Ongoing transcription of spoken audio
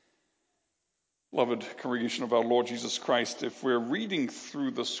Beloved congregation of our Lord Jesus Christ, if we're reading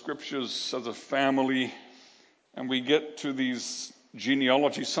through the scriptures as a family and we get to these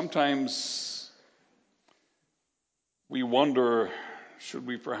genealogies, sometimes we wonder, should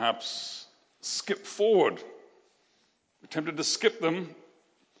we perhaps skip forward? We're tempted to skip them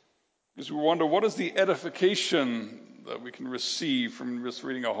because we wonder, what is the edification that we can receive from just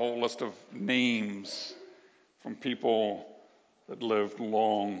reading a whole list of names from people that lived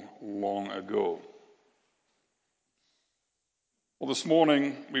long, long ago? Well, this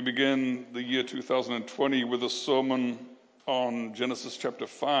morning we begin the year 2020 with a sermon on Genesis chapter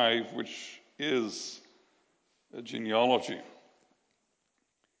 5, which is a genealogy.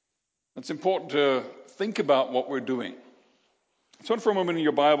 It's important to think about what we're doing. Turn for a moment in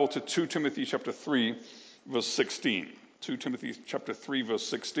your Bible to 2 Timothy chapter 3, verse 16. 2 Timothy chapter 3, verse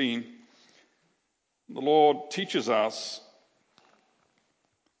 16. The Lord teaches us,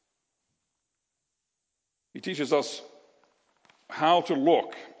 He teaches us how to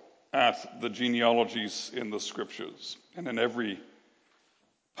look at the genealogies in the Scriptures and in every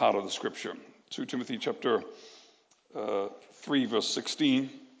part of the Scripture. 2 Timothy chapter 3, verse 16.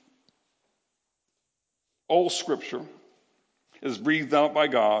 All Scripture is breathed out by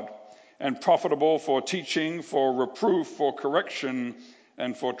God and profitable for teaching, for reproof, for correction,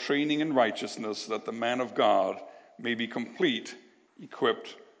 and for training in righteousness, that the man of God may be complete,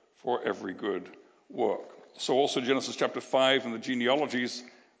 equipped for every good work. So also Genesis chapter 5 and the genealogies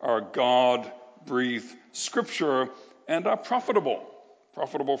are God-breathed Scripture and are profitable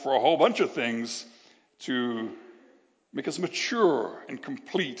for a whole bunch of things to make us mature and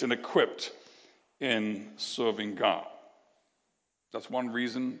complete and equipped in serving God. That's one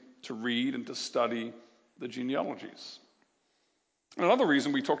reason to read and to study the genealogies. Another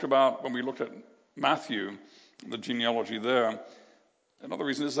reason we talked about when we looked at Matthew, the genealogy there, another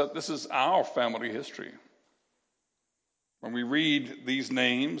reason is that this is our family history. When we read these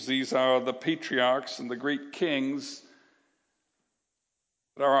names, these are the patriarchs and the great kings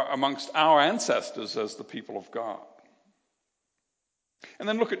that are amongst our ancestors as the people of God. And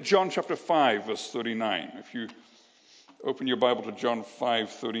then look at John chapter 5, verse 39. If you open your Bible to John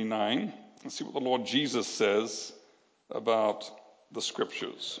 5:39 and see what the Lord Jesus says about the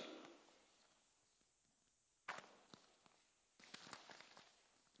Scriptures.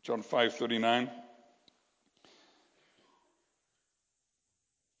 John 5:39.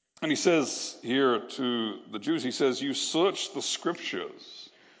 And he says here to the Jews, he says, "You search the Scriptures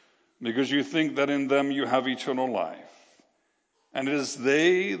because you think that in them you have eternal life. And it is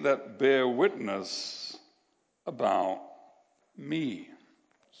they that bear witness about me."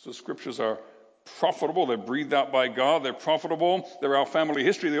 So Scriptures are profitable. They're breathed out by God. They're profitable. They're our family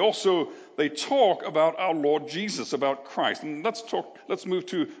history. They talk about our Lord Jesus, about Christ. And let's move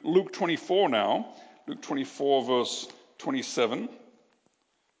to Luke 24 now. Luke 24, verse 27.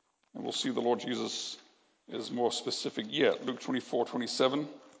 And we'll see the Lord Jesus is more specific yet. Luke 24, 27.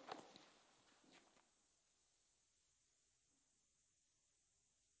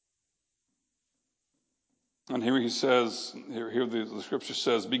 And here he says, here the scripture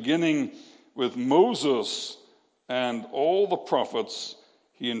says, beginning with Moses and all the prophets,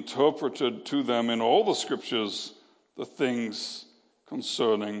 he interpreted to them in all the scriptures the things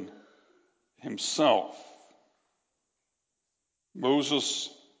concerning himself. Moses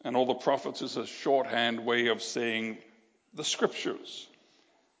and all the prophets is a shorthand way of saying the scriptures.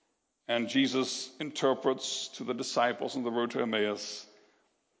 And Jesus interprets to the disciples on the road to Emmaus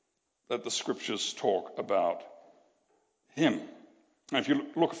that the scriptures talk about him. Now, if you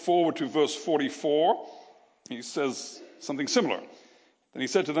look forward to verse 44, he says something similar. Then he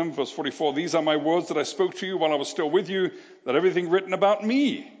said to them, verse 44, "These are my words that I spoke to you while I was still with you, that everything written about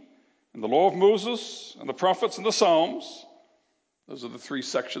me in the law of Moses and the prophets and the Psalms," those are the three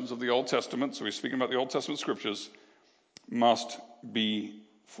sections of the Old Testament, so he's speaking about the Old Testament scriptures, "must be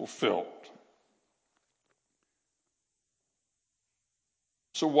fulfilled."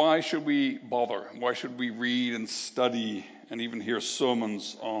 So why should we bother? Why should we read and study and even hear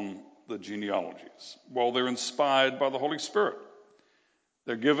sermons on the genealogies? Well, they're inspired by the Holy Spirit.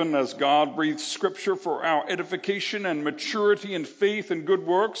 They're given as God-breathed scripture for our edification and maturity in faith and good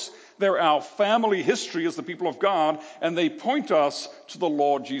works. They're our family history as the people of God, and they point us to the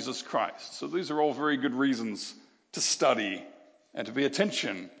Lord Jesus Christ. So these are all very good reasons to study and to pay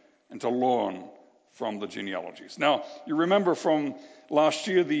attention and to learn from the genealogies. Now, you remember from last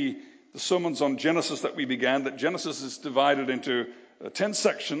year the sermons on Genesis that we began, that Genesis is divided into 10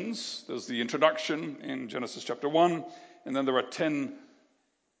 sections. There's the introduction in Genesis chapter 1, and then there are 10,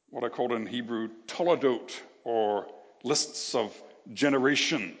 what I call in Hebrew, toledot, or lists of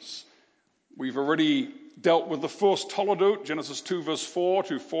generations. We've already dealt with the first toledot, Genesis 2 verse 4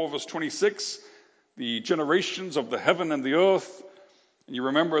 to 4 verse 26, the generations of the heaven and the earth. And you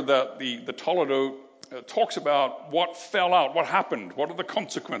remember that the toledot talks about what fell out, what happened, what are the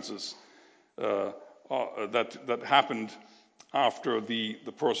consequences that happened after the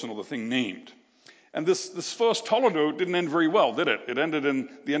person or the thing named. And this first toledot didn't end very well, did it? It ended in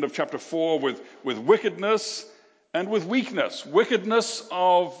the end of chapter 4 with wickedness and with weakness. Wickedness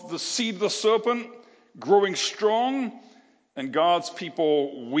of the seed of the serpent growing strong, and God's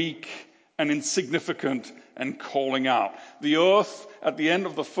people weak and insignificant and calling out. The earth at the end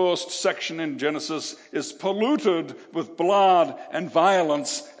of the first section in Genesis is polluted with blood and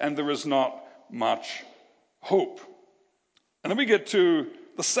violence, and there is not much hope. And then we get to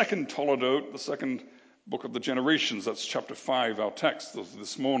the second toledot, the second book of the generations. That's chapter 5, our text of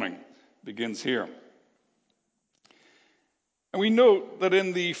this morning begins here. And we note that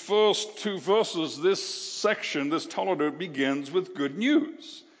in the first two verses, this section, this toledot, begins with good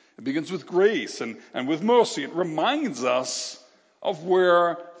news. It begins with grace and with mercy. It reminds us of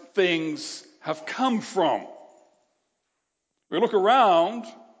where things have come from. We look around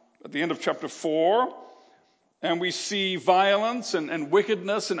at the end of chapter 4, and we see violence and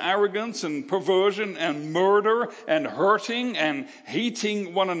wickedness and arrogance and perversion and murder and hurting and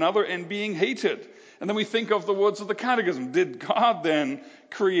hating one another and being hated. And then we think of the words of the Catechism. Did God then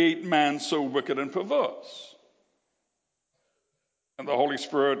create man so wicked and perverse? And the Holy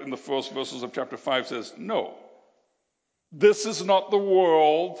Spirit in the first verses of chapter 5 says, no. This is not the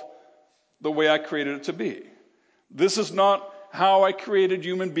world the way I created it to be. This is not how I created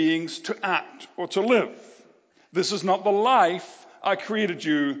human beings to act or to live. This is not the life I created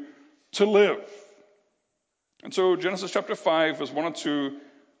you to live. And so Genesis chapter 5, verse 1 and 2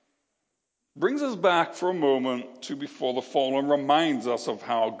 brings us back for a moment to before the fall and reminds us of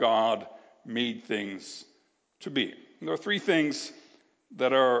how God made things to be. And there are three things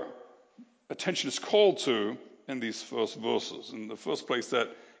that our attention is called to in these first verses. In the first place,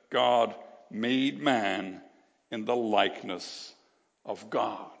 that God made man in the likeness of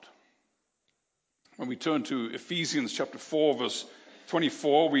God. When we turn to Ephesians chapter 4, verse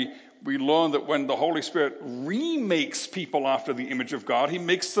 24, we learn that when the Holy Spirit remakes people after the image of God, he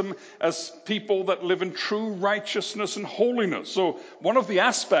makes them as people that live in true righteousness and holiness. So one of the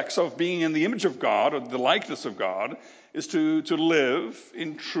aspects of being in the image of God, or the likeness of God, is to live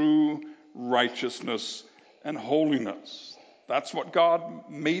in true righteousness and holiness. That's what God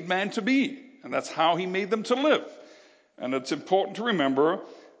made man to be, and that's how he made them to live. And it's important to remember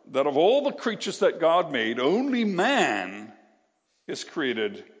that of all the creatures that God made, only man is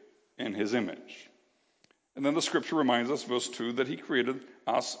created in his image. And then the scripture reminds us, verse 2, that he created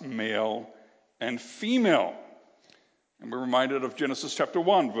us male and female. And we're reminded of Genesis chapter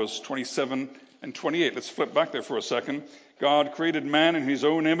 1, verse 27 and 28. Let's flip back there for a second. God created man in his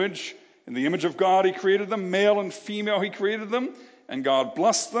own image. In the image of God, he created them. Male and female, he created them. And God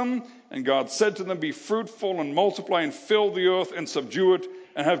blessed them. And God said to them, be fruitful and multiply and fill the earth and subdue it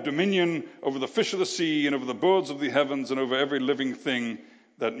and have dominion over the fish of the sea and over the birds of the heavens and over every living thing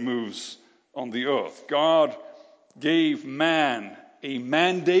that moves on the earth. God gave man a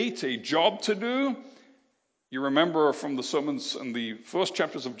mandate, a job to do. You remember from the sermons in the first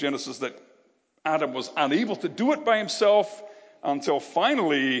chapters of Genesis that Adam was unable to do it by himself until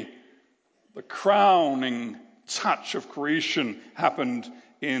finally the crowning touch of creation happened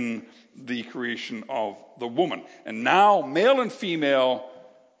in the creation of the woman. And now male and female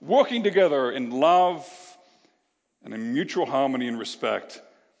working together in love and in mutual harmony and respect,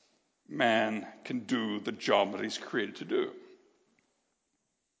 man can do the job that he's created to do.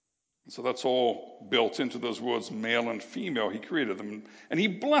 And so that's all built into those words, male and female. He created them, and he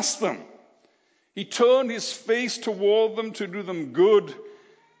blessed them. He turned his face toward them to do them good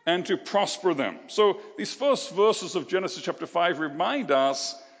and to prosper them. So these first verses of Genesis chapter 5 remind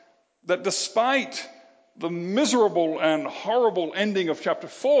us that despite the miserable and horrible ending of chapter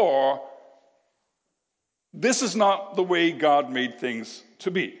 4, this is not the way God made things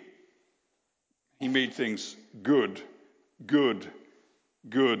to be. He made things good, good,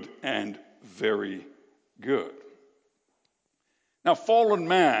 good, and very good. Now, fallen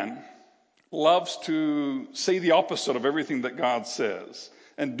man loves to say the opposite of everything that God says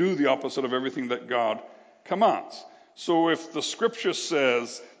and do the opposite of everything that God commands. So if the scripture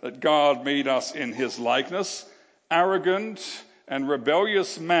says that God made us in his likeness, arrogant and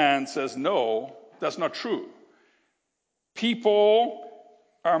rebellious man says, no, that's not true. People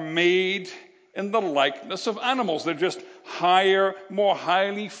are made in the likeness of animals. They're just higher, more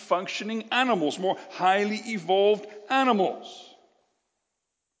highly functioning animals, more highly evolved animals.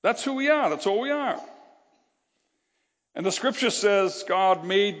 That's who we are. That's all we are. And the scripture says God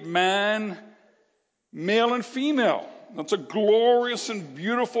made man male and female. That's a glorious and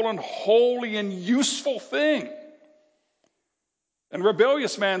beautiful and holy and useful thing. And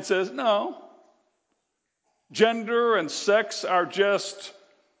rebellious man says, no. Gender and sex are just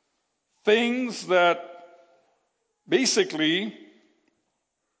things that basically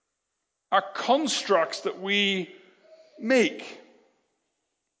are constructs that we make.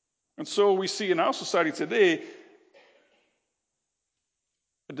 And so we see in our society today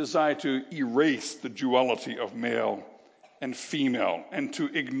a desire to erase the duality of male and female and to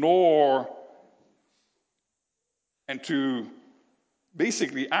ignore and to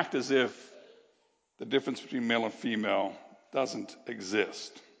basically act as if the difference between male and female doesn't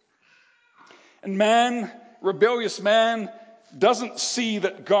exist. And man, rebellious man, doesn't see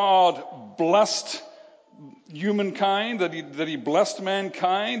that God blessed humankind, that he blessed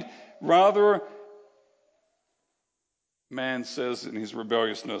mankind. Rather, man says in his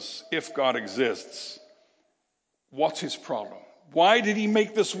rebelliousness, if God exists, what's his problem? Why did he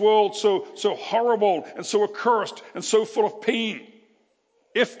make this world so horrible and so accursed and so full of pain?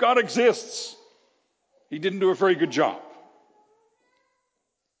 If God exists, he didn't do a very good job.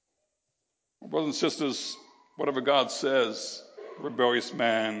 Brothers and sisters, whatever God says, rebellious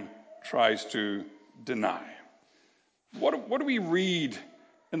man tries to deny. What do we read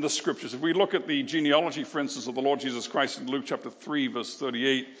in the scriptures? If we look at the genealogy, for instance, of the Lord Jesus Christ in Luke chapter 3, verse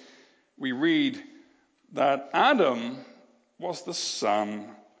 38, we read that Adam was the son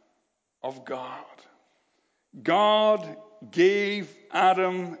of God. God gave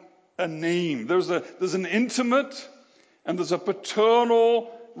Adam a name. There's an intimate and there's a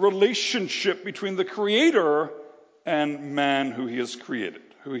paternal relationship between the Creator and man who he has created.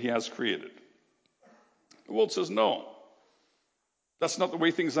 The world says no. That's not the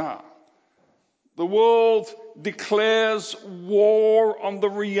way things are. The world declares war on the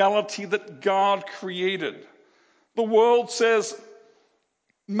reality that God created. The world says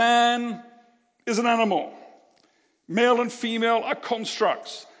man is an animal. Male and female are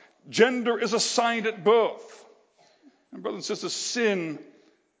constructs. Gender is assigned at birth. And brothers and sisters, sin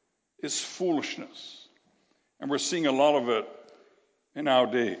is foolishness. And we're seeing a lot of it in our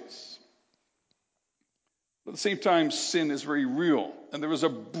days. But at the same time, sin is very real. And there is a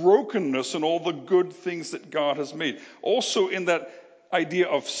brokenness in all the good things that God has made. Also in that idea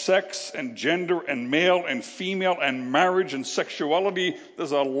of sex and gender and male and female and marriage and sexuality,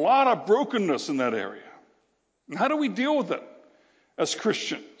 there's a lot of brokenness in that area. And how do we deal with it as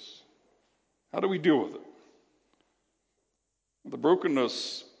Christians? How do we deal with it? The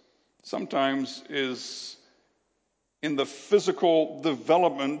brokenness sometimes is in the physical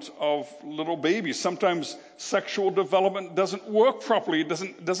development of little babies. Sometimes sexual development doesn't work properly.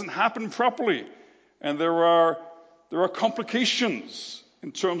 It doesn't happen properly. And there are complications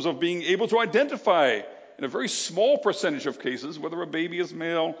in terms of being able to identify in a very small percentage of cases whether a baby is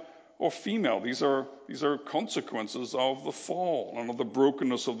male or female. These are consequences of the fall and of the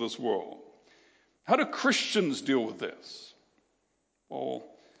brokenness of this world. How do Christians deal with this? Well,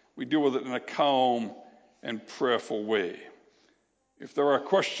 we deal with it in a calm and prayerful way. If there are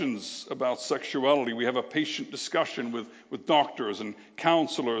questions about sexuality, we have a patient discussion with doctors and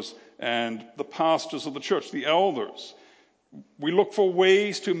counselors and the pastors of the church, the elders. We look for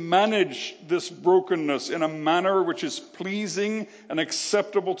ways to manage this brokenness in a manner which is pleasing and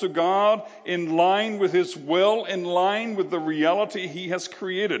acceptable to God, in line with His will, in line with the reality He has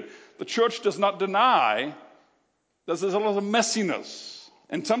created. The church does not deny that there's a lot of messiness,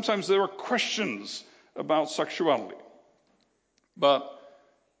 and sometimes there are questions about sexuality. But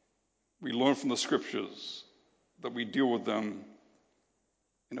we learn from the scriptures that we deal with them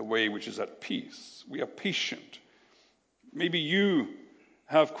in a way which is at peace. We are patient. Maybe you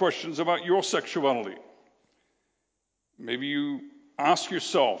have questions about your sexuality. Maybe you ask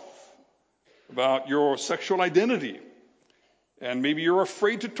yourself about your sexual identity. And maybe you're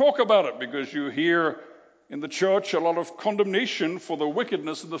afraid to talk about it because you hear in the church a lot of condemnation for the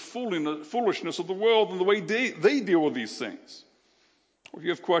wickedness and the foolishness of the world and the way they deal with these things. If you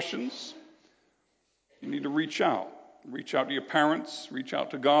have questions, you need to reach out. Reach out to your parents, reach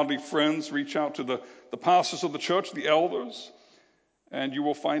out to godly friends, reach out to the pastors of the church, the elders, and you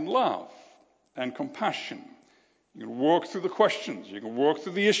will find love and compassion. You can work through the questions, you can work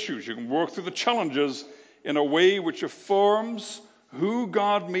through the issues, you can work through the challenges in a way which affirms who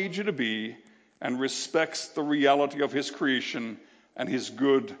God made you to be and respects the reality of His creation and His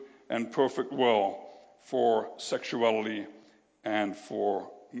good and perfect will for sexuality and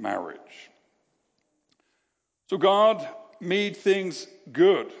for marriage. So God made things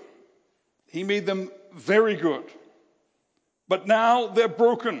good. He made them very good. But now they're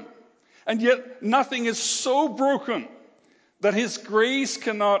broken. And yet nothing is so broken that his grace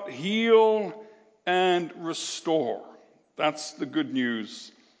cannot heal and restore. That's the good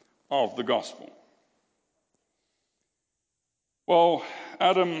news of the gospel. Well,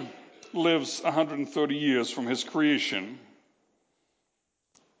 Adam lives 130 years from his creation.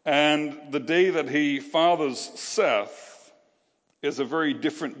 And the day that he fathers Seth is a very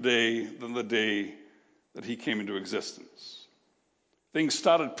different day than the day that he came into existence. Things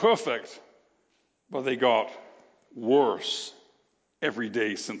started perfect, but they got worse every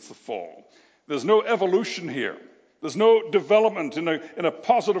day since the fall. There's no evolution here. There's no development in a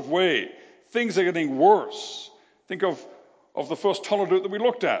positive way. Things are getting worse. Think of the first toledot that we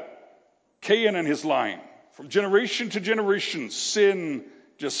looked at. Cain and his line. From generation to generation, sin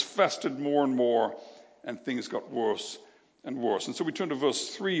just festered more and more, and things got worse and worse. And so we turn to verse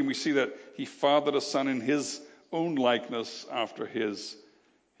 3, and we see that he fathered a son in his own likeness after his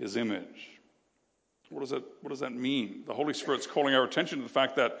image. What does that mean? The Holy Spirit's calling our attention to the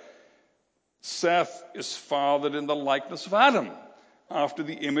fact that Seth is fathered in the likeness of Adam, after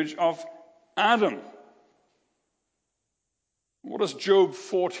the image of Adam. What does Job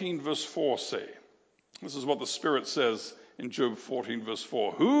 14 verse 4 say? This is what the Spirit says in Job 14 verse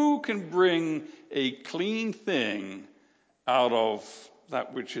 4. Who can bring a clean thing out of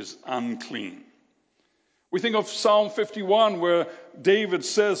that which is unclean? We think of Psalm 51, where David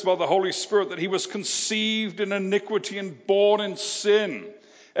says by the Holy Spirit that he was conceived in iniquity and born in sin.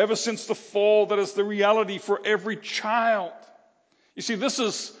 Ever since the fall, that is the reality for every child. You see, this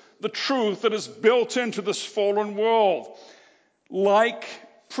is the truth that is built into this fallen world. Like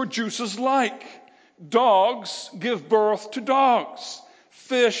produces like. Dogs give birth to dogs.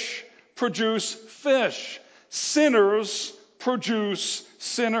 Fish produce fish. Sinners produce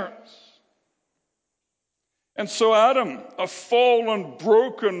sinners. And so Adam, a fallen,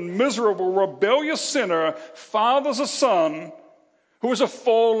 broken, miserable, rebellious sinner, fathers a son who is a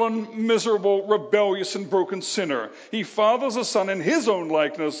fallen, miserable, rebellious, and broken sinner. He fathers a son in his own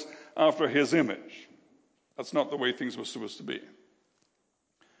likeness after his image. That's not the way things were supposed to be.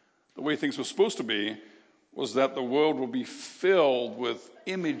 The way things were supposed to be was that the world will be filled with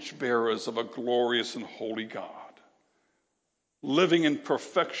image bearers of a glorious and holy God, living in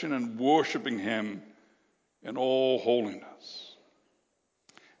perfection and worshiping him in all holiness.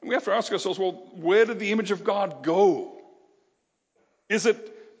 And we have to ask ourselves, well, where did the image of God go? Is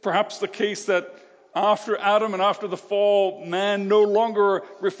it perhaps the case that after Adam and after the fall, man no longer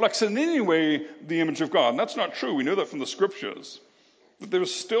reflects in any way the image of God? And that's not true. We know that from the scriptures. That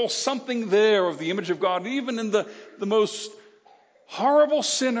there's still something there of the image of God, even in the most horrible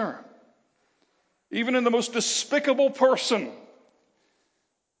sinner, even in the most despicable person.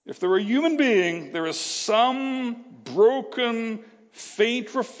 If they're a human being, there is some broken,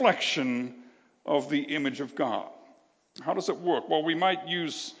 faint reflection of the image of God. How does it work? Well, we might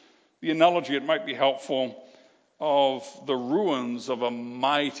use the analogy, it might be helpful, of the ruins of a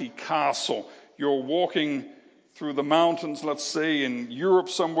mighty castle. You're walking through the mountains, let's say in Europe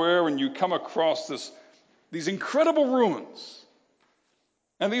somewhere, and you come across these incredible ruins.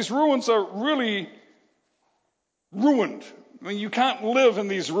 And these ruins are really ruined. I mean, you can't live in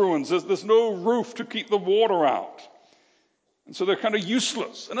these ruins. There's no roof to keep the water out. And so they're kind of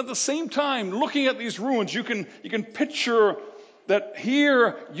useless. And at the same time, looking at these ruins, you can picture that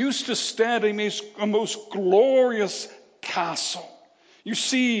here used to stand a most glorious castle. You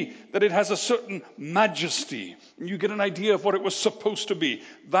see that it has a certain majesty, and you get an idea of what it was supposed to be.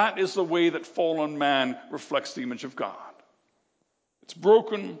 That is the way that fallen man reflects the image of God. It's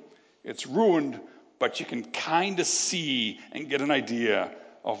broken, it's ruined, but you can kind of see and get an idea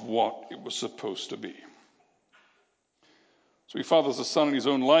of what it was supposed to be. So he fathers a son in his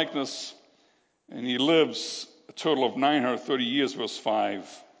own likeness, and he lives a total of 930 years, verse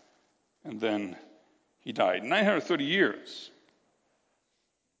 5, and then he died. 930 years.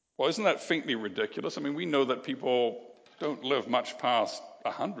 Well, isn't that faintly ridiculous? I mean, we know that people don't live much past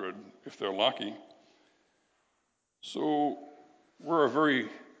 100 if they're lucky. So we're a very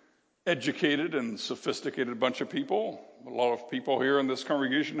educated and sophisticated bunch of people. A lot of people here in this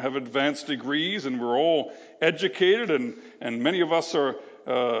congregation have advanced degrees, and we're all educated, and many of us are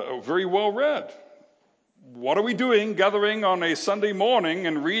very well read. What are we doing gathering on a Sunday morning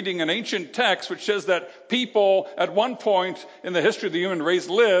and reading an ancient text which says that people at one point in the history of the human race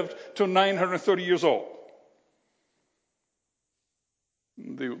lived till 930 years old?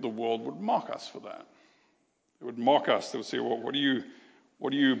 The world would mock us for that. It would mock us. They would say, well, what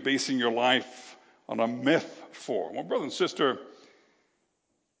are you basing your life on a myth for. Well, brother and sister,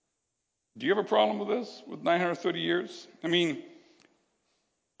 do you have a problem with this, with 930 years? I mean,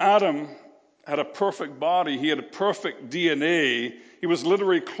 Adam had a perfect body. He had a perfect DNA. He was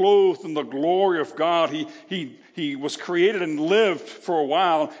literally clothed in the glory of God. He was created and lived for a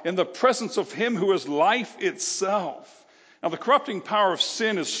while in the presence of him who is life itself. Now, the corrupting power of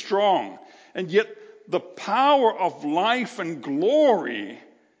sin is strong, and yet the power of life and glory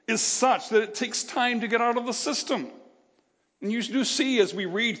is such that it takes time to get out of the system. And you do see as we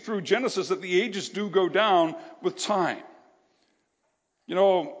read through Genesis that the ages do go down with time. You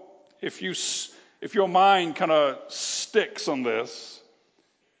know, if your mind kind of sticks on this,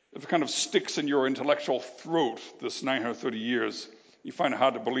 if it kind of sticks in your intellectual throat, this 930 years, you find it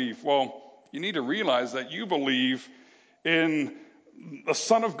hard to believe. Well, you need to realize that you believe in the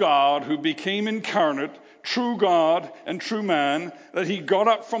Son of God who became incarnate, true God and true man, that he got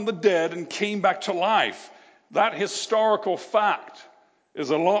up from the dead and came back to life. That historical fact is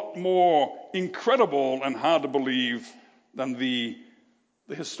a lot more incredible and hard to believe than the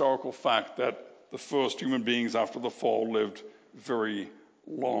historical fact that the first human beings after the fall lived very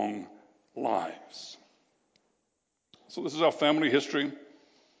long lives. So this is our family history,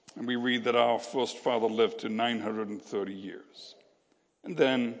 and we read that our first father lived to 930 years. And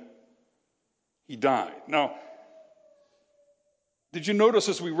then he died. Now, did you notice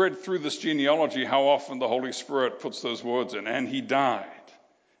as we read through this genealogy how often the Holy Spirit puts those words in? And he died,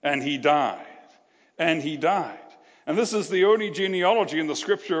 and he died, and he died. And this is the only genealogy in the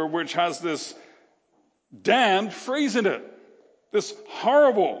scripture which has this damned phrase in it. This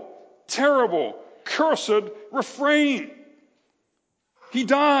horrible, terrible, cursed refrain. He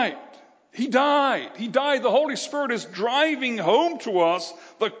died. He died. He died. The Holy Spirit is driving home to us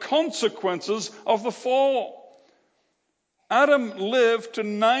the consequences of the fall. Adam lived to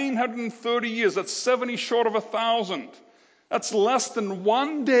 930 years. That's 70 short of 1,000. That's less than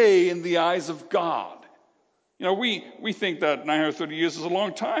one day in the eyes of God. You know, we think that 930 years is a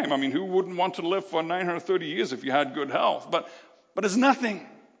long time. I mean, who wouldn't want to live for 930 years if you had good health? But it's nothing.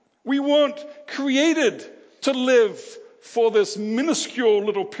 We weren't created to live for this minuscule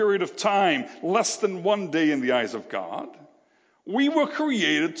little period of time, less than one day in the eyes of God. We were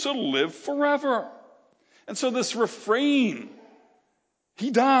created to live forever. And so this refrain,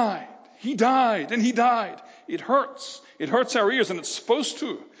 he died, and he died. It hurts. It hurts our ears, and it's supposed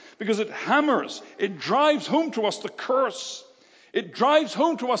to, because it hammers, it drives home to us the curse. It drives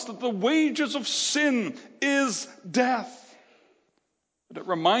home to us that the wages of sin is death. But it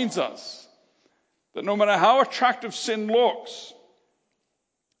reminds us that no matter how attractive sin looks,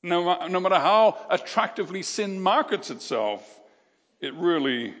 no matter how attractively sin markets itself, it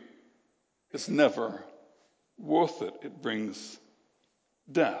really is never worth it. It brings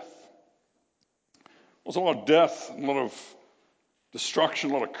death. There's a lot of death, a lot of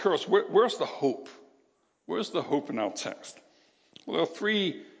destruction, a lot of curse. Where's the hope? Where's the hope in our text? Well, there are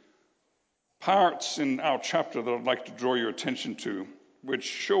three parts in our chapter that I'd like to draw your attention to, which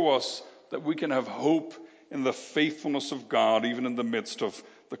show us that we can have hope in the faithfulness of God, even in the midst of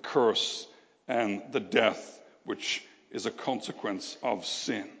the curse and the death, which is a consequence of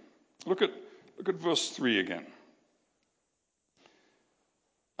sin. Look at verse 3 again.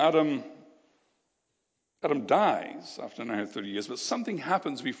 Adam dies after 930 years, but something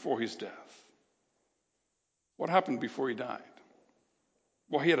happens before his death. What happened before he died?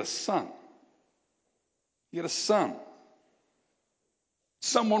 Well, he had a son. He had a son.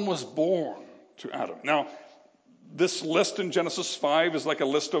 Someone was born to Adam. Now, this list in Genesis 5 is like a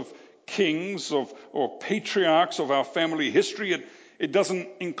list of kings or patriarchs of our family history. It doesn't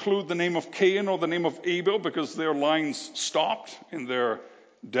include the name of Cain or the name of Abel because their lines stopped in their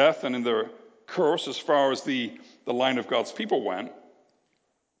death and in their curse as far as the line of God's people went.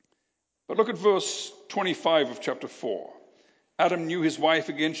 But look at verse 25 of chapter 4. Adam knew his wife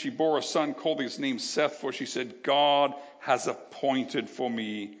again. She bore a son, called his name Seth, for she said, God has appointed for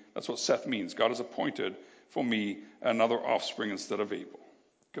me. That's what Seth means. God has appointed for me another offspring instead of Abel.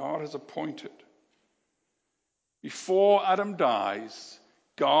 God has appointed. Before Adam dies,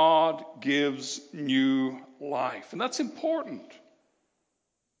 God gives new life. And that's important.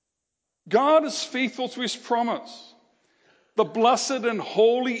 God is faithful to his promise. The blessed and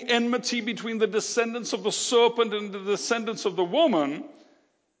holy enmity between the descendants of the serpent and the descendants of the woman,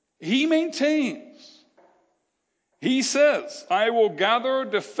 he maintains. He says, I will gather,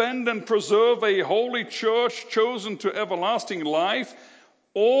 defend, and preserve a holy church chosen to everlasting life.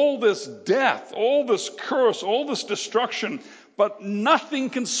 All this death, all this curse, all this destruction, But nothing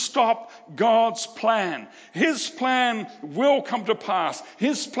can stop God's plan. His plan will come to pass.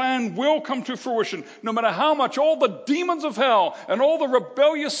 His plan will come to fruition, no matter how much all the demons of hell and all the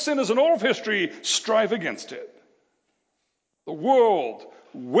rebellious sinners in all of history strive against it. The world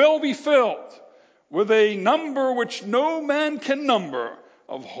will be filled with a number which no man can number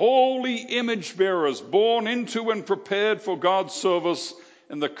of holy image bearers born into and prepared for God's service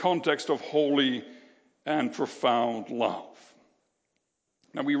in the context of holy and profound love.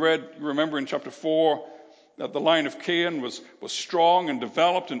 Now we read, you remember in chapter 4, that the line of Cain was strong and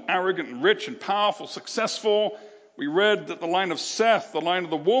developed and arrogant and rich and powerful, successful. We read that the line of Seth, the line of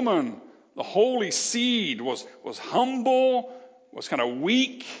the woman, the holy seed, was humble, was kind of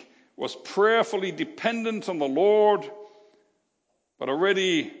weak, was prayerfully dependent on the Lord. But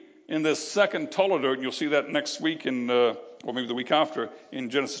already in this second Toledot, and you'll see that next week or maybe the week after, in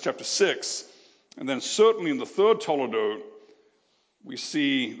Genesis chapter 6, and then certainly in the third Toledot, we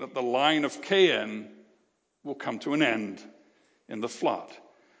see that the line of Cain will come to an end in the flood.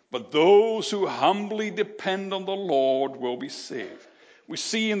 But those who humbly depend on the Lord will be saved. We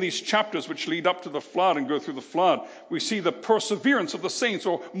see in these chapters which lead up to the flood and go through the flood, we see the perseverance of the saints,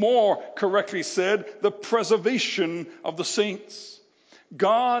 or more correctly said, the preservation of the saints.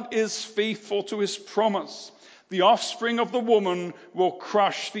 God is faithful to his promise. The offspring of the woman will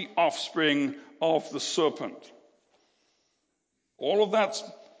crush the offspring of the serpent. All of that's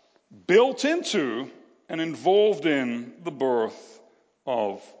built into and involved in the birth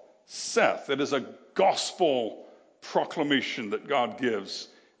of Seth. It is a gospel proclamation that God gives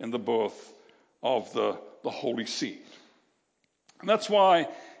in the birth of the Holy Seed. And that's why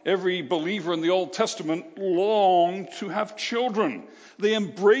every believer in the Old Testament longed to have children. They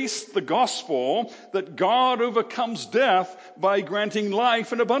embraced the gospel that God overcomes death by granting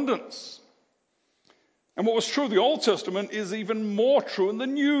life in abundance. And what was true in the Old Testament is even more true in the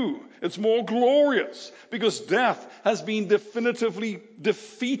New. It's more glorious because death has been definitively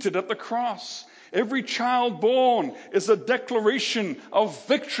defeated at the cross. Every child born is a declaration of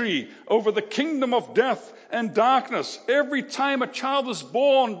victory over the kingdom of death and darkness. Every time a child is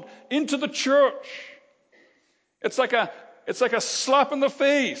born into the church, it's like a slap in the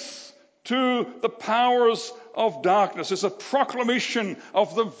face to the powers of darkness. It's a proclamation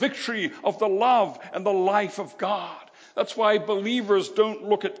of the victory of the love and the life of God. That's why believers don't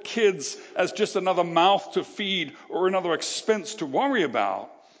look at kids as just another mouth to feed or another expense to worry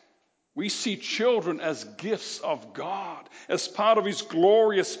about. We see children as gifts of God, as part of his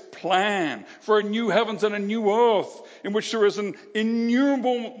glorious plan for a new heavens and a new earth in which there is an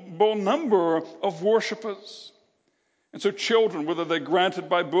innumerable number of worshipers. And so children, whether they're granted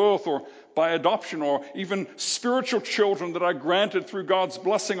by birth or by adoption, or even spiritual children that are granted through God's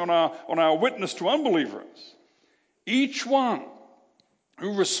blessing on our witness to unbelievers, each one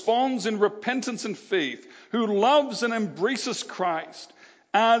who responds in repentance and faith, who loves and embraces Christ,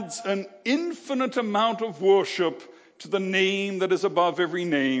 adds an infinite amount of worship to the name that is above every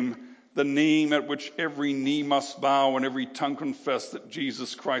name, the name at which every knee must bow and every tongue confess that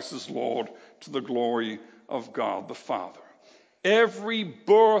Jesus Christ is Lord, to the glory of God the Father. Every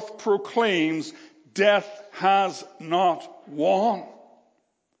birth proclaims death has not won.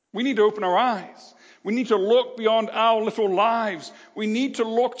 We need to open our eyes. We need to look beyond our little lives. We need to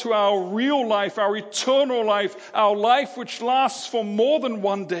look to our real life, our eternal life, our life which lasts for more than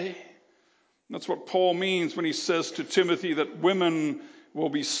one day. That's what Paul means when he says to Timothy that women will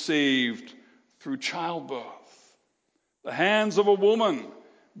be saved through childbirth. The hands of a woman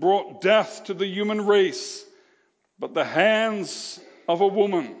brought death to the human race, but the hands of a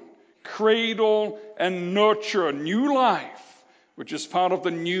woman cradle and nurture a new life, which is part of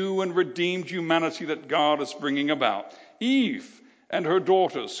the new and redeemed humanity that God is bringing about. Eve and her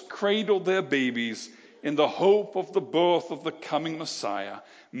daughters cradled their babies in the hope of the birth of the coming Messiah.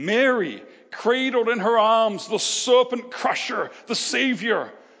 Mary cradled in her arms the serpent crusher, the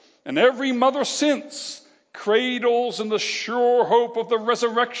Savior. And every mother since cradles in the sure hope of the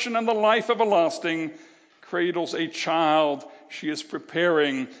resurrection and the life everlasting, cradles a child she is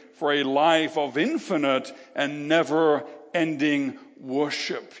preparing for a life of infinite and never-ending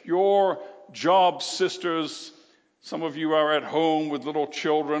worship. Your job, sisters, some of you are at home with little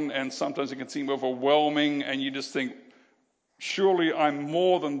children, and sometimes it can seem overwhelming, and you just think, surely I'm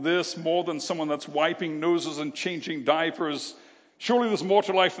more than this, more than someone that's wiping noses and changing diapers. Surely there's more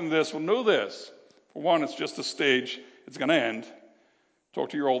to life than this. Well, know this. For one, it's just a stage. It's going to end. Talk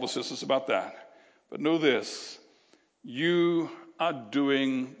to your older sisters about that. But know this, you are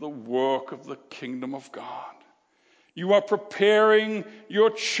doing the work of the kingdom of God. You are preparing your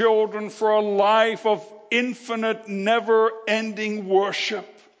children for a life of infinite, never-ending worship.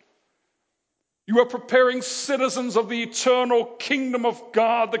 You are preparing citizens of the eternal kingdom of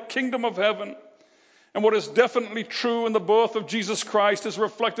God, the kingdom of heaven. And what is definitely true in the birth of Jesus Christ is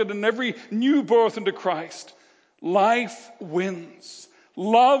reflected in every new birth into Christ. Life wins,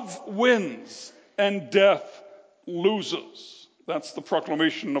 love wins, and death loses. That's the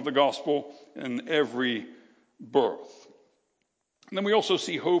proclamation of the gospel in every birth. And then we also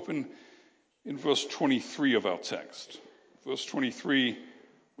see hope in verse 23 of our text. Verse 23,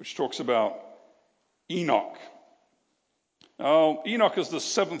 which talks about Enoch. Now, Enoch is the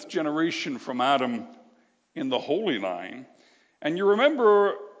seventh generation from Adam in the holy line. And you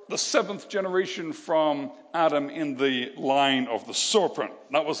remember the seventh generation from Adam in the line of the serpent.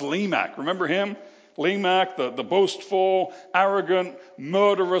 That was Lamech. Remember him? Lamech, the boastful, arrogant,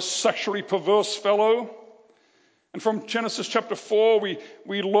 murderous, sexually perverse fellow. And from Genesis chapter 4,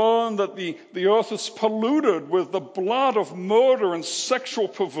 we learn that the earth is polluted with the blood of murder and sexual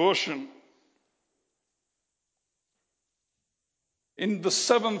perversion. In the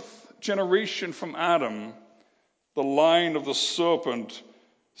seventh generation from Adam, the line of the serpent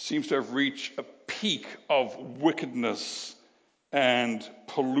seems to have reached a peak of wickedness and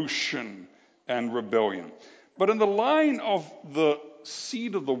pollution and rebellion. But in the line of the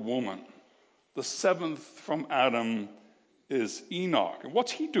seed of the woman, the seventh from Adam is Enoch. And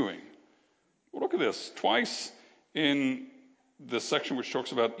what's he doing? Well, look at this. Twice in the section which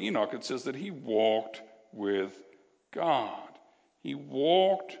talks about Enoch, it says that he walked with God. He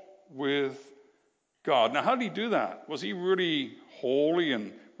walked with God. Now, how did he do that? Was he really holy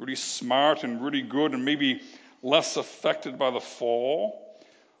and really smart and really good and maybe less affected by the fall?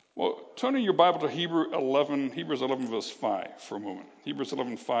 Well, turn in your Bible to Hebrews 11 verse 5 for a moment. Hebrews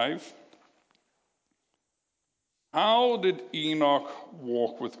 11:5. How did Enoch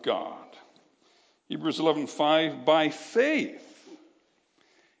walk with God? Hebrews 11:5, by faith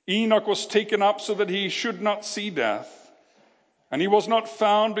Enoch was taken up so that he should not see death, and he was not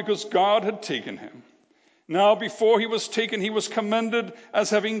found because God had taken him. Now before he was taken, he was commended as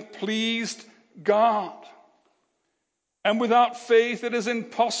having pleased God. And without faith it is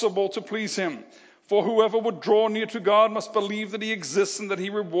impossible to please him. For whoever would draw near to God must believe that he exists and that he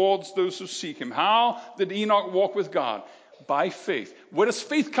rewards those who seek him. How did Enoch walk with God? By faith. Where does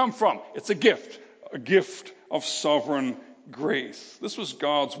faith come from? It's a gift of sovereign grace. This was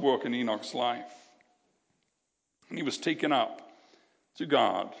God's work in Enoch's life. And he was taken up to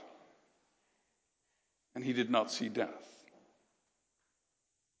God, and he did not see death.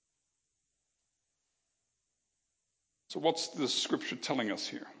 So what's the scripture telling us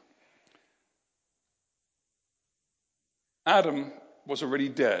here? Adam was already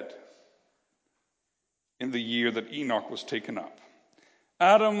dead in the year that Enoch was taken up.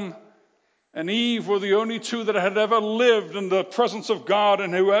 Adam and Eve were the only two that had ever lived in the presence of God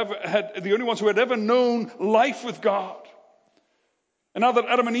and the only ones who had ever known life with God. And now that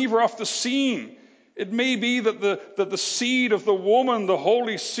Adam and Eve are off the scene, it may be that the seed of the woman, the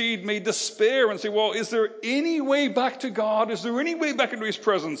holy seed, may despair and say, well, is there any way back to God? Is there any way back into his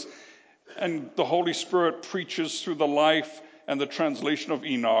presence? And the Holy Spirit preaches through the life and the translation of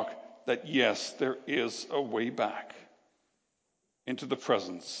Enoch that yes, there is a way back into the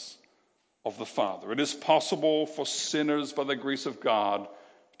presence of the Father. It is possible for sinners, by the grace of God,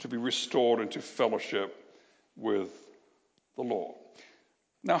 to be restored into fellowship with the Lord.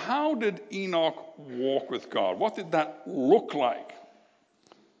 Now, how did Enoch walk with God? What did that look like?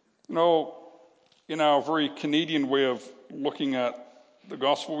 You know, in our very Canadian way of looking at the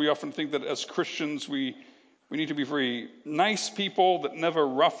gospel, we often think that as Christians we need to be very nice people that never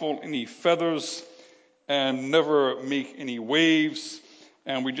ruffle any feathers and never make any waves,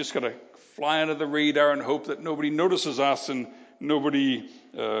 and we just got to fly under the radar and hope that nobody notices us and nobody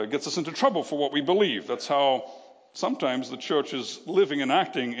gets us into trouble for what we believe. That's how sometimes the church is living and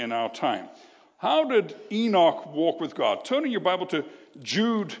acting in our time. How did Enoch walk with God? Turn in your Bible to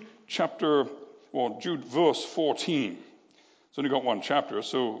Jude verse 14. It's only got one chapter,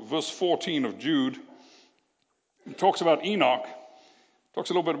 so verse 14 of Jude, it talks about Enoch, talks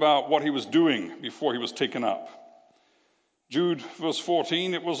a little bit about what he was doing before he was taken up. Jude, verse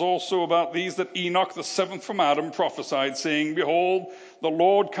 14, it was also about these that Enoch, the seventh from Adam, prophesied, saying, behold, the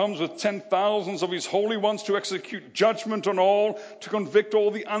Lord comes with 10,000s of his holy ones to execute judgment on all, to convict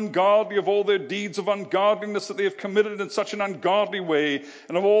all the ungodly of all their deeds of ungodliness that they have committed in such an ungodly way,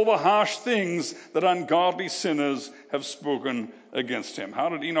 and of all the harsh things that ungodly sinners have spoken against him. How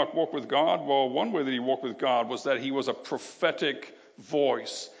did Enoch walk with God? Well, one way that he walked with God was that he was a prophetic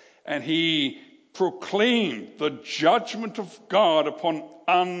voice, and he proclaimed the judgment of God upon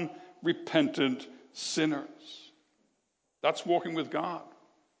unrepentant sinners. That's walking with God.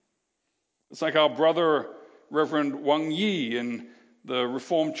 It's like our brother, Reverend Wang Yi, in the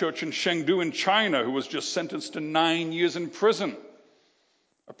Reformed Church in Chengdu in China, who was just sentenced to 9 years in prison.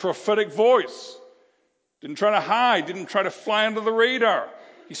 A prophetic voice. Didn't try to hide, didn't try to fly under the radar.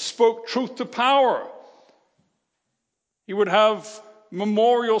 He spoke truth to power. He would have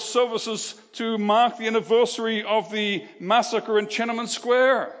memorial services to mark the anniversary of the massacre in Tiananmen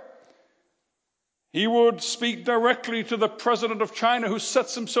Square. He would speak directly to the president of China, who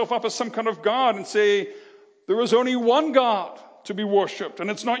sets himself up as some kind of God, and say, there is only one God to be worshipped, and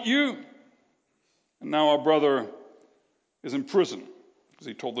it's not you. And now our brother is in prison because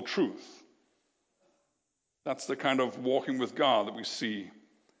he told the truth. That's the kind of walking with God that we see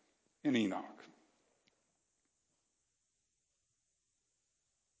in Enoch.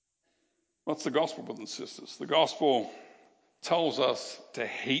 What's the gospel, brothers and sisters? The gospel tells us to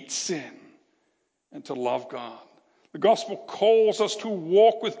hate sin and to love God. The gospel calls us to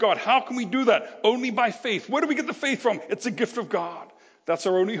walk with God. How can we do that? Only by faith. Where do we get the faith from? It's a gift of God. That's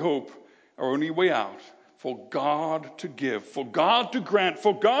our only hope, our only way out. For God to give, for God to grant,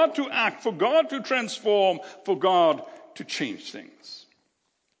 for God to act, for God to transform, for God to change things.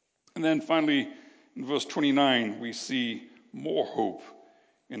 And then finally, in verse 29, we see more hope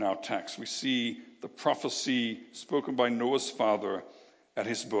in our text. We see the prophecy spoken by Noah's father at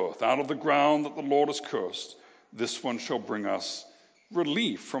his birth. Out of the ground that the Lord has cursed, this one shall bring us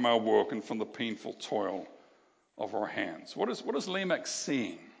relief from our work and from the painful toil of our hands. What is Lamech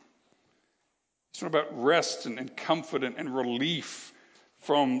saying? It's not about rest and comfort and relief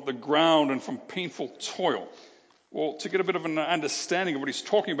from the ground and from painful toil. Well, to get a bit of an understanding of what he's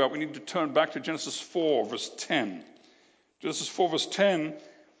talking about, we need to turn back to Genesis 4, verse 10. Genesis 4, verse 10,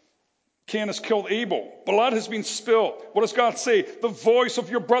 Cain has killed Abel. Blood has been spilled. What does God say? The voice of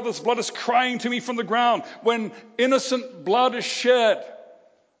your brother's blood is crying to me from the ground. When innocent blood is shed,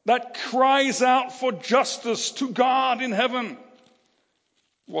 that cries out for justice to God in heaven.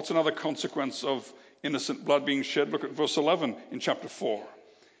 What's another consequence of innocent blood being shed? Look at verse 11 in chapter 4.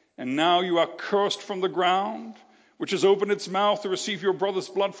 And now you are cursed from the ground, which has opened its mouth to receive your brother's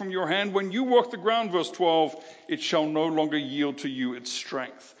blood from your hand. When you work the ground, verse 12, it shall no longer yield to you its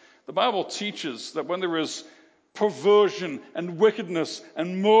strength. The Bible teaches that when there is perversion and wickedness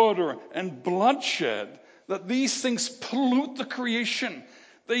and murder and bloodshed, that these things pollute the creation.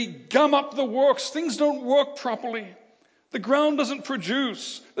 They gum up the works. Things don't work properly. The ground doesn't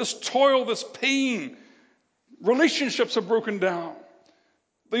produce. There's toil, there's pain. Relationships are broken down.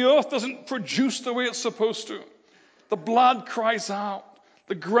 The earth doesn't produce the way it's supposed to. The blood cries out.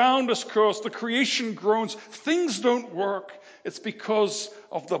 The ground is cursed. The creation groans. Things don't work. It's because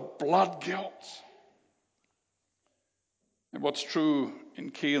of the blood guilt. And what's true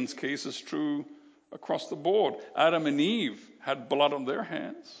in Cain's case is true across the board. Adam and Eve had blood on their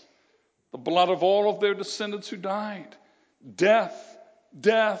hands. The blood of all of their descendants who died. Death,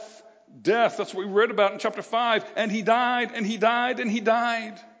 death, death. That's what we read about in chapter 5. And he died, and he died, and he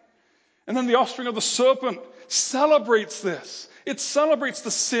died. And then the offspring of the serpent celebrates this. It celebrates the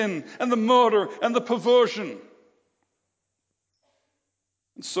sin and the murder and the perversion.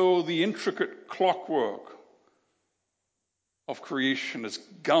 And so the intricate clockwork of creation is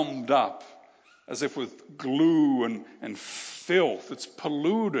gummed up as if with glue and filth. It's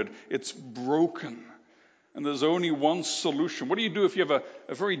polluted. It's broken. And there's only one solution. What do you do if you have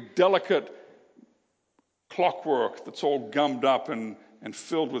a very delicate clockwork that's all gummed up and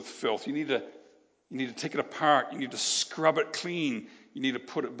filled with filth? You need to take it apart. You need to scrub it clean. You need to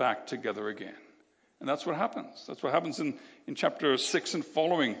put it back together again. And that's what happens. That's what happens in chapter 6 and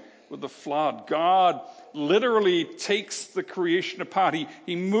following with the flood. God literally takes the creation apart.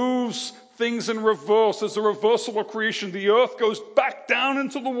 He moves things in reverse. There's a reversal of creation. The earth goes back down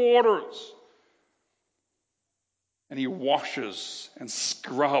into the waters. And he washes and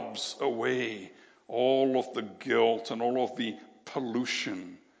scrubs away all of the guilt and all of the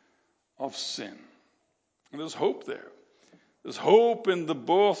pollution of sin. And there's hope there. There's hope in the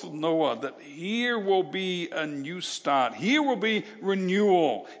birth of Noah that here will be a new start. Here will be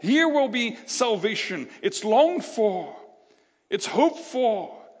renewal. Here will be salvation. It's longed for. It's hoped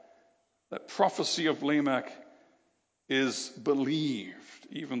for. That prophecy of Lamech is believed,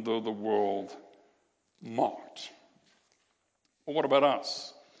 even though the world mocked. Well, what about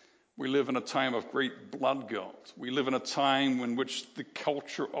us? We live in a time of great blood guilt. We live in a time in which the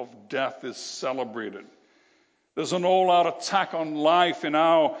culture of death is celebrated. There's an all-out attack on life in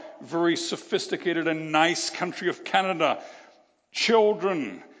our very sophisticated and nice country of Canada.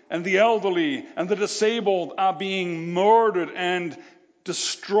 Children and the elderly and the disabled are being murdered and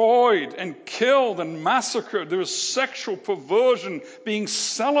destroyed and killed and massacred. There is sexual perversion being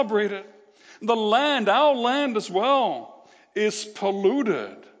celebrated. The land, our land as well, is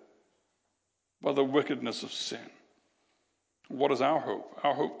polluted by the wickedness of sin. What is our hope?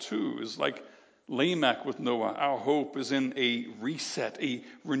 Our hope, too, is like Lamech with Noah. Our hope is in a reset, a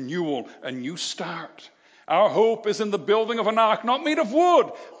renewal, a new start. Our hope is in the building of an ark, not made of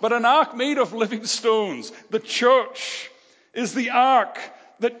wood, but an ark made of living stones. The church is the ark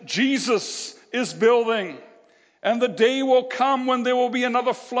that Jesus is building. And the day will come when there will be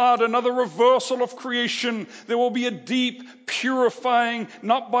another flood, another reversal of creation. There will be a deep purifying,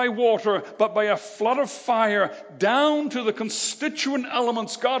 not by water, but by a flood of fire, down to the constituent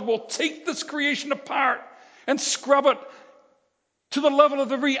elements. God will take this creation apart and scrub it to the level of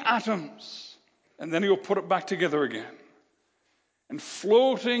the very atoms. And then he'll put it back together again. And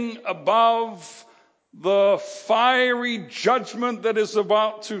floating above the fiery judgment that is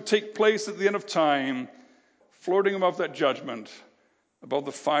about to take place at the end of time, floating above that judgment, above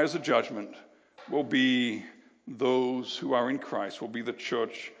the fires of judgment, will be those who are in Christ, will be the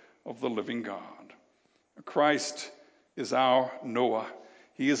church of the living God. Christ is our Noah.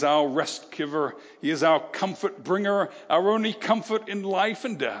 He is our rest giver. He is our comfort bringer, our only comfort in life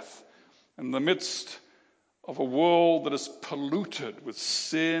and death. In the midst of a world that is polluted with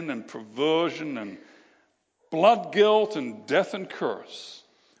sin and perversion and blood guilt and death and curse,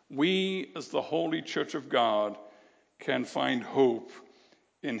 we, as the holy church of God, can find hope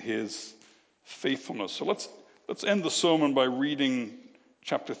in his faithfulness. So let's end the sermon by reading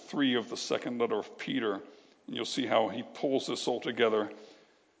chapter 3 of the second letter of Peter, and you'll see how he pulls this all together.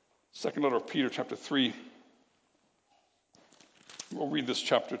 Second letter of Peter, chapter 3. We'll read this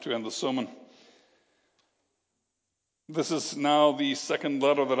chapter to end the sermon. This is now the second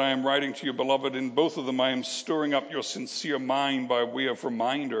letter that I am writing to you, beloved. In both of them I am stirring up your sincere mind by way of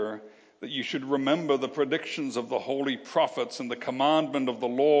reminder that you should remember the predictions of the holy prophets and the commandment of the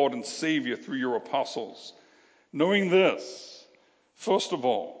Lord and Savior through your apostles. Knowing this, first of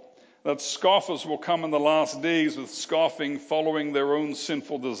all, that scoffers will come in the last days with scoffing, following their own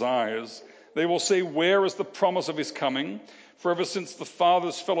sinful desires. They will say, "Where is the promise of his coming? For ever since the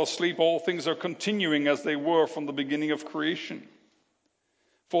fathers fell asleep, all things are continuing as they were from the beginning of creation."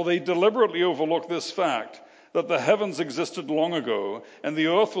 For they deliberately overlook this fact, that the heavens existed long ago, and the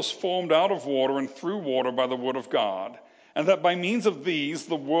earth was formed out of water and through water by the word of God, and that by means of these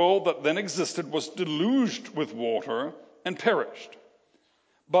the world that then existed was deluged with water and perished.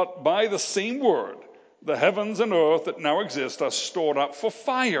 But by the same word, the heavens and earth that now exist are stored up for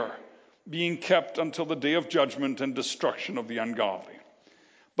fire, being kept until the day of judgment and destruction of the ungodly.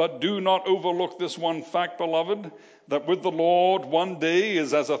 But do not overlook this one fact, beloved, that with the Lord 1 day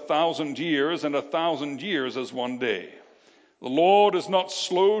is as 1,000 years, and 1,000 years as 1 day. The Lord is not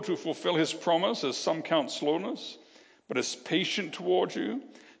slow to fulfill his promise, as some count slowness, but is patient toward you,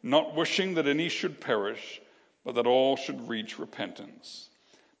 not wishing that any should perish, but that all should reach repentance.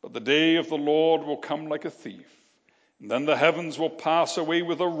 But the day of the Lord will come like a thief, and then the heavens will pass away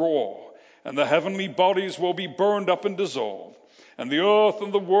with a roar, and the heavenly bodies will be burned up and dissolved, and the earth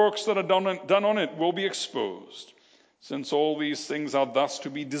and the works that are done on it will be exposed. Since all these things are thus to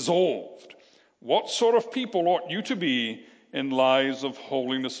be dissolved, what sort of people ought you to be in lives of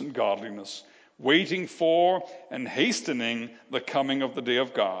holiness and godliness, waiting for and hastening the coming of the day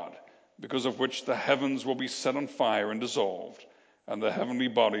of God, because of which the heavens will be set on fire and dissolved, and the heavenly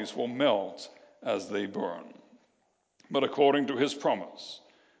bodies will melt as they burn. But according to his promise,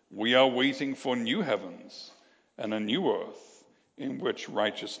 we are waiting for new heavens and a new earth in which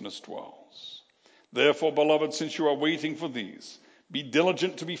righteousness dwells. Therefore, beloved, since you are waiting for these, be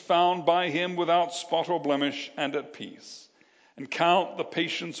diligent to be found by him without spot or blemish and at peace. And count the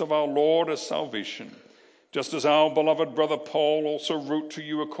patience of our Lord as salvation, just as our beloved brother Paul also wrote to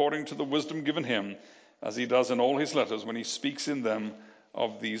you according to the wisdom given him, as he does in all his letters when he speaks in them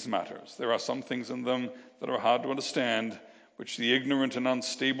of these matters. There are some things in them that are hard to understand, which the ignorant and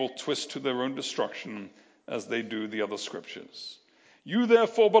unstable twist to their own destruction, as they do the other scriptures. You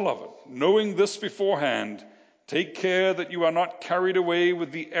therefore, beloved, knowing this beforehand, take care that you are not carried away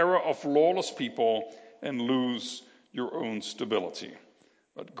with the error of lawless people and lose your own stability,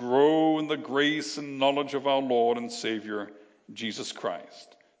 but grow in the grace and knowledge of our Lord and Savior, Jesus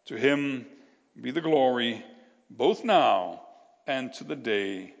Christ. To him be the glory, both now and to the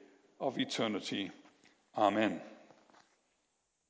day of eternity. Amen.